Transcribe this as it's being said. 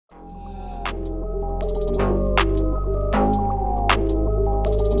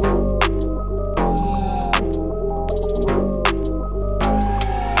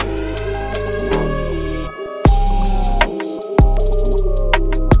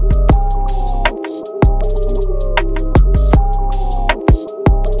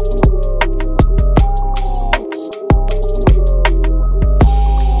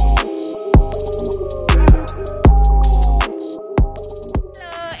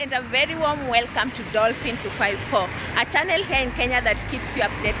and a very warm welcome to Dolphin 254, a channel here in Kenya that keeps you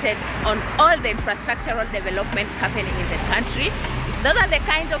updated on all the infrastructural developments happening in the country. If those are the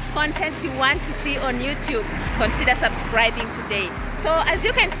kind of contents you want to see on YouTube, consider subscribing today. So as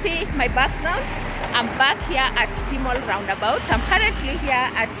you can see my background, I'm back here at TMALL roundabout. I'm currently here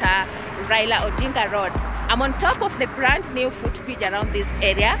at Raila Odinga Road. I'm on top of the brand new footbridge around this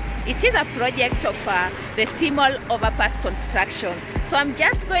area. It is a project of the TMALL overpass construction. So I'm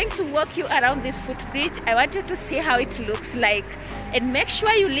just going to walk you around this footbridge. I want you to see how it looks like, and make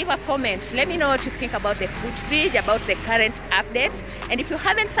sure you leave a comment. Let me know what you think about the footbridge, about the current updates, and if you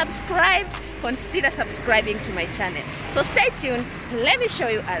haven't subscribed, consider subscribing to my channel. So stay tuned, let me show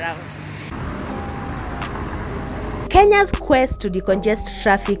you around. Kenya's quest to decongest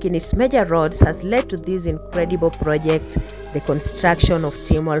traffic in its major roads has led to this incredible project, the construction of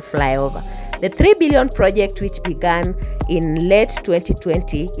TMALL flyover. The 3 billion project, which began in late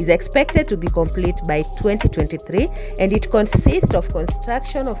 2020, is expected to be complete by 2023, and it consists of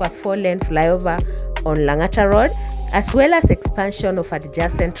construction of a 4-lane flyover on Langata Road, as well as expansion of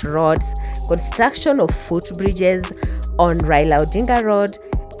adjacent roads, construction of footbridges on Raila Odinga Road,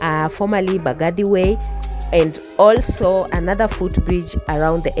 formerly Bagadi Way, and also another footbridge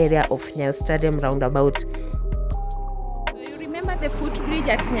around the area of Nyayo Stadium roundabout. So you remember the footbridge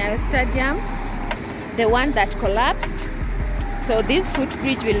at Nyayo Stadium, the one that collapsed? So this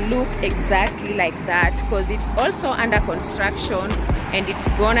footbridge will look exactly like that, because it's also under construction and it's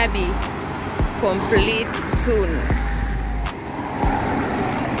gonna be complete soon.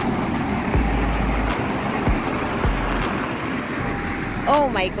 Oh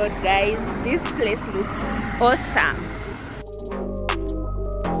my god, guys, this place looks awesome.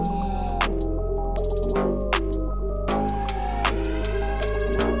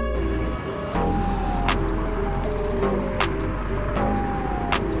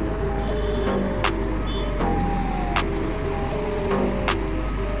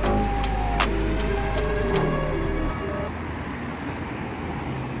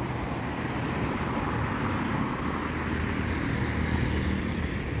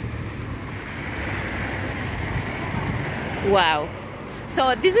 Wow,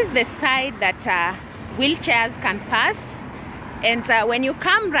 so this is the side that wheelchairs can pass, and when you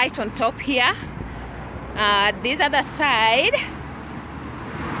come right on top here, this other side,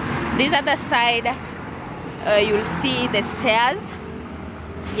 you'll see the stairs.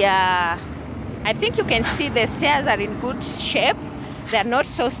 Yeah, I think you can see the stairs are in good shape. They're not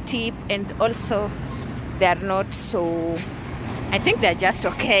so steep, and also they're not so, I think they're just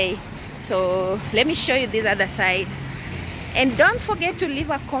okay. So let me show you this other side. And don't forget to leave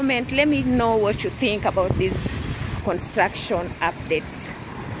a comment. Let me know what you think about these construction updates.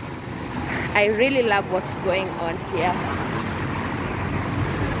 I really love what's going on here.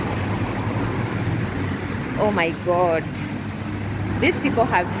 Oh my god. These people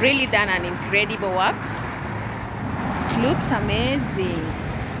have really done an incredible work. It looks amazing.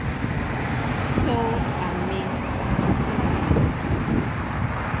 So amazing.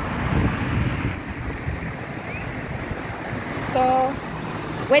 So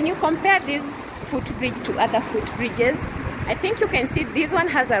when you compare this footbridge to other footbridges, I think you can see this one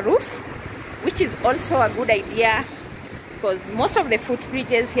has a roof, which is also a good idea, because most of the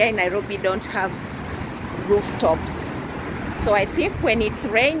footbridges here in Nairobi don't have rooftops. So I think when it's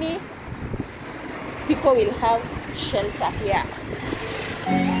rainy, people will have shelter here.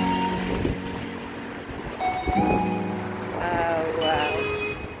 Wow.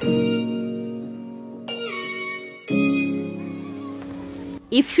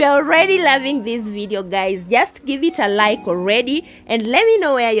 If you're already loving this video, guys, just give it a like already, and let me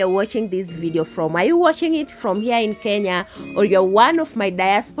know where you're watching this video from. Are you watching it from here in Kenya, or you're one of my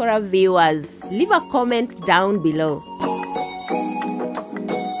diaspora viewers? Leave a comment down below.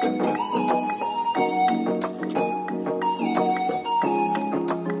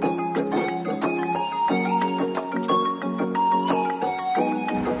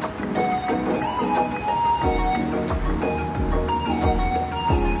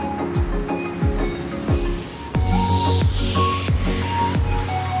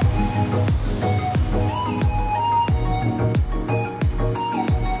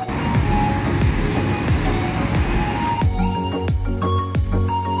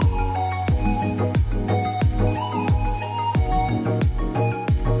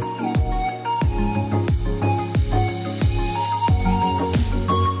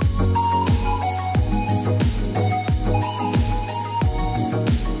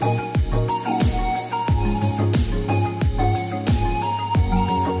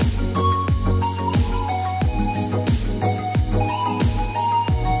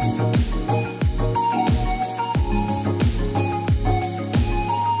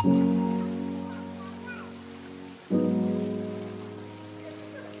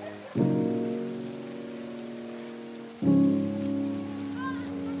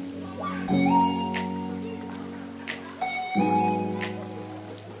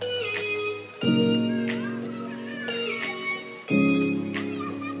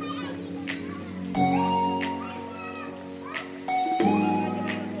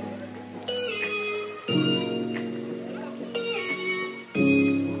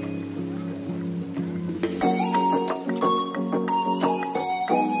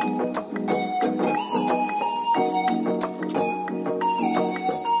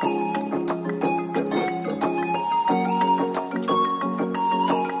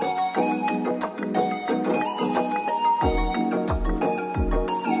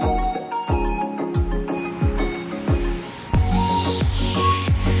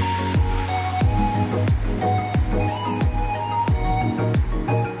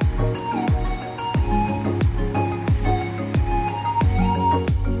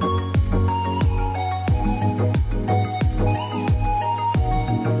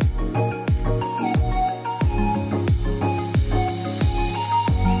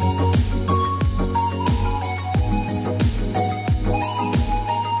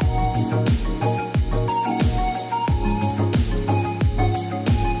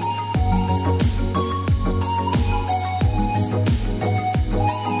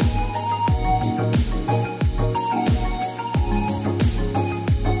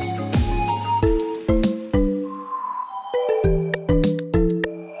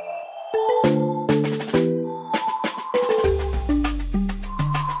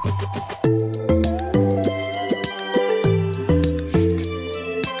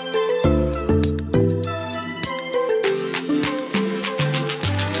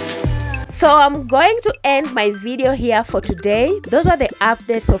 So I'm going to end my video here for today. Those are the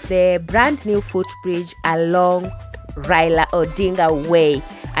updates of the brand new footbridge along Raila Odinga Way.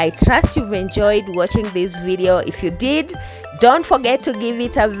 I trust you've enjoyed watching this video. If you did, don't forget to give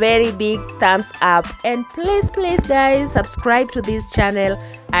it a very big thumbs up, and please guys, subscribe to this channel.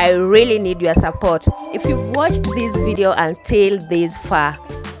 I really need your support. If you've watched this video until this far,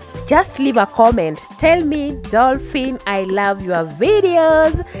 just leave a comment. Tell me, Dolphin, I love your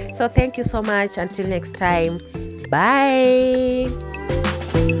videos. So thank you so much. Until next time, bye.